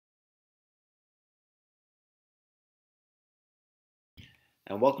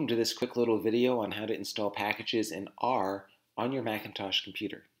And welcome to this quick little video on how to install packages in R on your Macintosh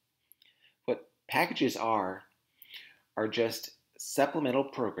computer. What packages are just supplemental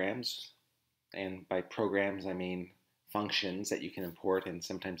programs, and by programs I mean functions that you can import and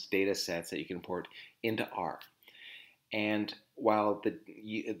sometimes data sets that you can import into R. And while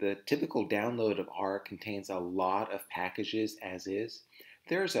the typical download of R contains a lot of packages as is,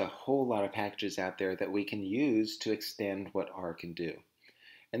 there's a whole lot of packages out there that we can use to extend what R can do.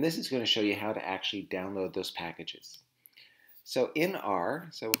 And this is going to show you how to actually download those packages. So in R,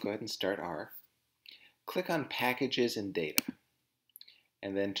 so we'll go ahead and start R, click on Packages and Data,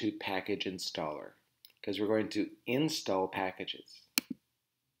 and then to Package Installer, because we're going to install packages.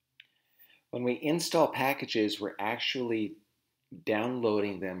 When we install packages, we're actually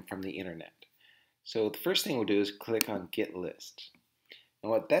downloading them from the internet. So the first thing we'll do is click on Get List.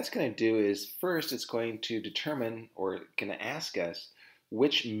 And what that's going to do is, first it's going to determine, or going to ask us,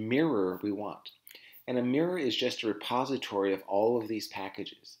 which mirror we want. And a mirror is just a repository of all of these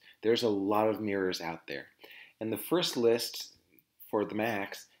packages. There's a lot of mirrors out there. And the first list for the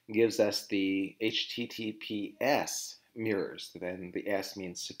Macs gives us the HTTPS mirrors. Then the S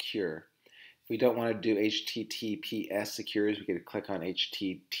means secure. If we don't want to do HTTPS secures, we could click on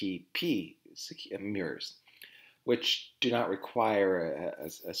HTTP mirrors, which do not require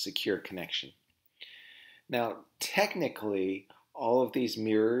a secure connection. Now, technically, all of these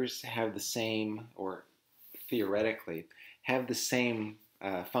mirrors have the same, or theoretically, have the same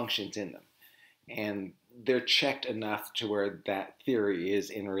functions in them. And they're checked enough to where that theory is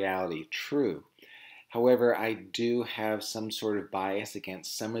in reality true. However, I do have some sort of bias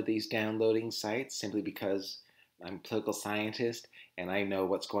against some of these downloading sites simply because I'm a political scientist and I know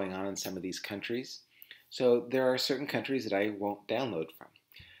what's going on in some of these countries. So there are certain countries that I won't download from.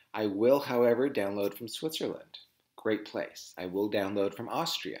 I will, however, download from Switzerland. Great place. I will download from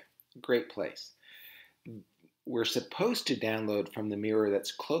Austria. Great place. We're supposed to download from the mirror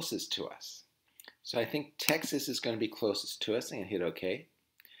that's closest to us. So I think Texas is going to be closest to us. I'm going to hit OK.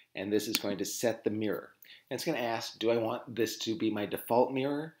 And this is going to set the mirror. And it's going to ask, do I want this to be my default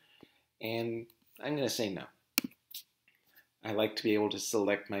mirror? And I'm going to say no. I like to be able to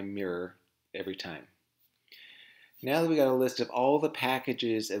select my mirror every time. Now that we got a list of all the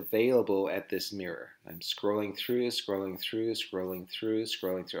packages available at this mirror, I'm scrolling through, scrolling through, scrolling through,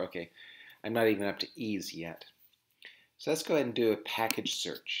 scrolling through. Okay, I'm not even up to ease yet. So let's go ahead and do a package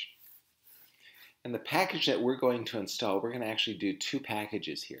search. And the package that we're going to install, we're going to actually do two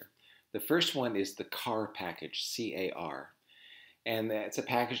packages here. The first one is the CAR package, C-A-R. And it's a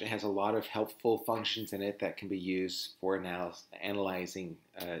package that has a lot of helpful functions in it that can be used for analyzing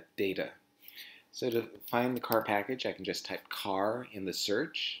data. So to find the CAR package, I can just type CAR in the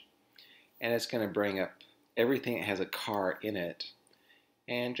search, and it's going to bring up everything that has a CAR in it,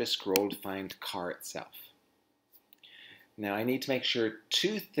 and just scroll to find CAR itself. Now I need to make sure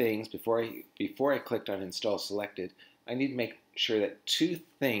two things before I clicked on Install Selected. I need to make sure that two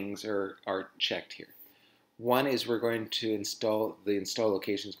things are checked here. One is we're going to install, the install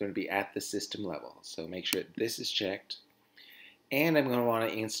location is going to be at the system level, so make sure that this is checked, and I'm going to want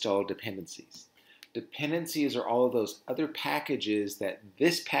to install dependencies. Dependencies are all of those other packages that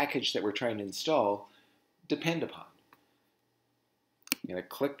this package that we're trying to install depend upon. I'm going to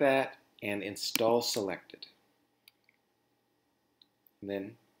click that and Install Selected. And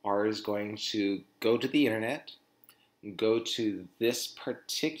then R is going to go to the internet, go to this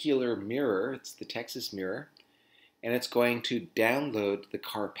particular mirror, it's the Texas mirror, and it's going to download the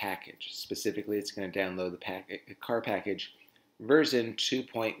CAR package. Specifically, it's going to download the CAR package version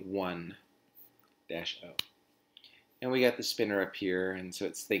 2.1. -O. And we got the spinner up here, and so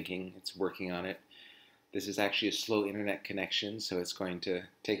it's thinking, it's working on it. This is actually a slow internet connection, so it's going to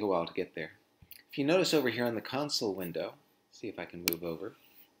take a while to get there. If you notice over here on the console window, see if I can move over,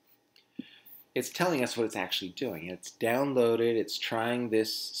 it's telling us what it's actually doing. It's downloaded, it's trying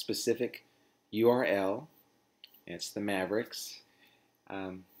this specific URL, it's the Mavericks.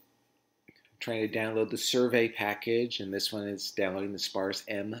 Trying to download the survey package, and this one is downloading the sparse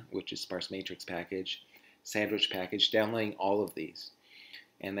M, which is sparse matrix package, sandwich package, downloading all of these.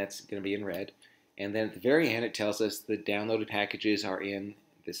 And that's going to be in red. And then at the very end, it tells us the downloaded packages are in.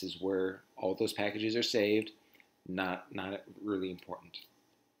 This is where all those packages are saved. Not really important.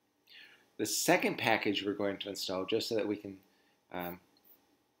 The second package we're going to install, just so that we can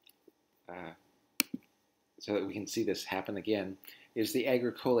see this happen again, is the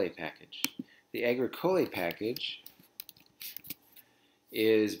Agricole package. The Agricole package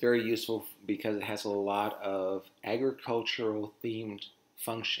is very useful because it has a lot of agricultural themed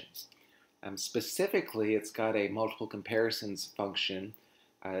functions. Specifically, it's got a multiple comparisons function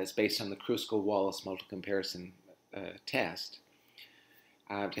It's based on the Kruskal-Wallis multiple comparison test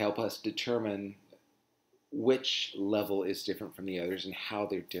to help us determine which level is different from the others and how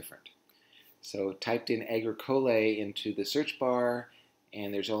they're different. So typed in agricole into the search bar,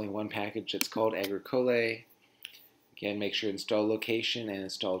 and there's only one package that's called agricole. Again, make sure install location and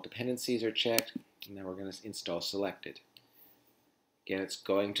install dependencies are checked, and then we're going to install selected. Again, it's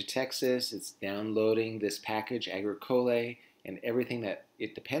going to Texas, it's downloading this package, agricole, and everything that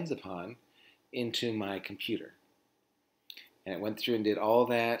it depends upon into my computer. And it went through and did all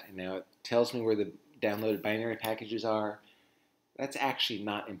that, and now it tells me where the downloaded binary packages are. That's actually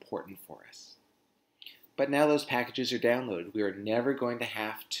not important for us. But now those packages are downloaded. We are never going to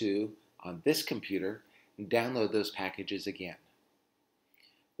have to, on this computer, download those packages again.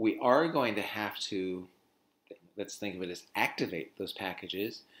 We are going to have to, let's think of it as activate those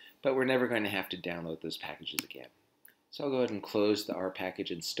packages, but we're never going to have to download those packages again. So I'll go ahead and close the R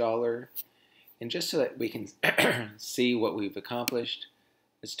package installer. And just so that we can see what we've accomplished,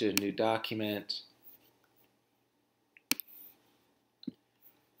 let's do a new document.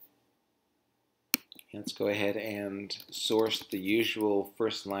 Let's go ahead and source the usual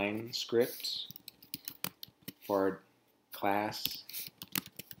first line script for our class.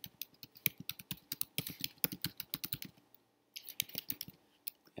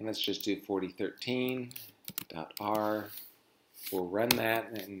 And let's just do 4013.r. We'll run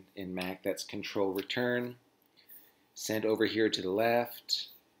that, and in Mac that's control return. Send over here to the left.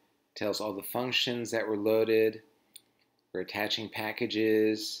 Tells all the functions that were loaded. We're attaching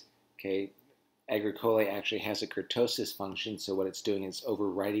packages. Okay, agricole actually has a kurtosis function, so what it's doing is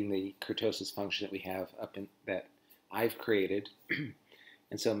overwriting the kurtosis function that we have up in that I've created.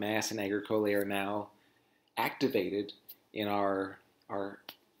 And so mass and agricole are now activated in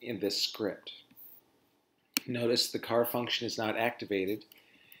in this script. Notice the car function is not activated.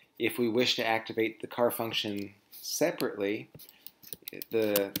 If we wish to activate the car function separately,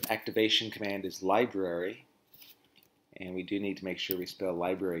 the activation command is library, and we do need to make sure we spell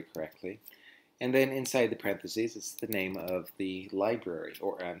library correctly. And then inside the parentheses, it's the name of the library,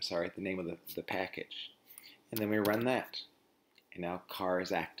 or I'm sorry, the name of the package. And then we run that, and now car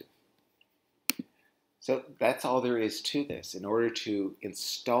is active. So that's all there is to this. In order to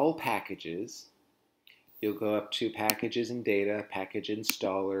install packages, you'll go up to Packages and Data, Package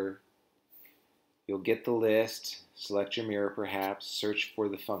Installer. You'll get the list, select your mirror perhaps, search for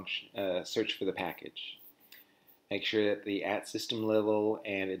the function, search for the package. Make sure that the at system level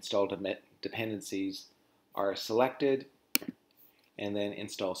and install dependencies are selected, and then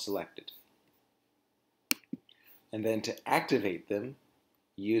install selected. And then to activate them,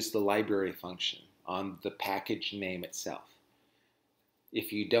 use the library function on the package name itself.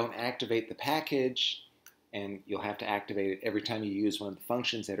 If you don't activate the package, and you'll have to activate it every time you use one of the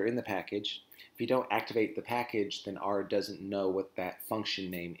functions that are in the package. If you don't activate the package, then R doesn't know what that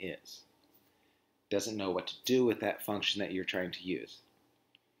function name is. Doesn't know what to do with that function that you're trying to use.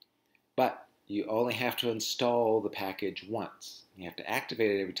 But you only have to install the package once. You have to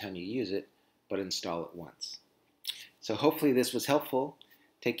activate it every time you use it, but install it once. So hopefully this was helpful.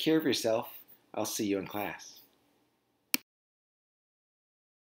 Take care of yourself. I'll see you in class.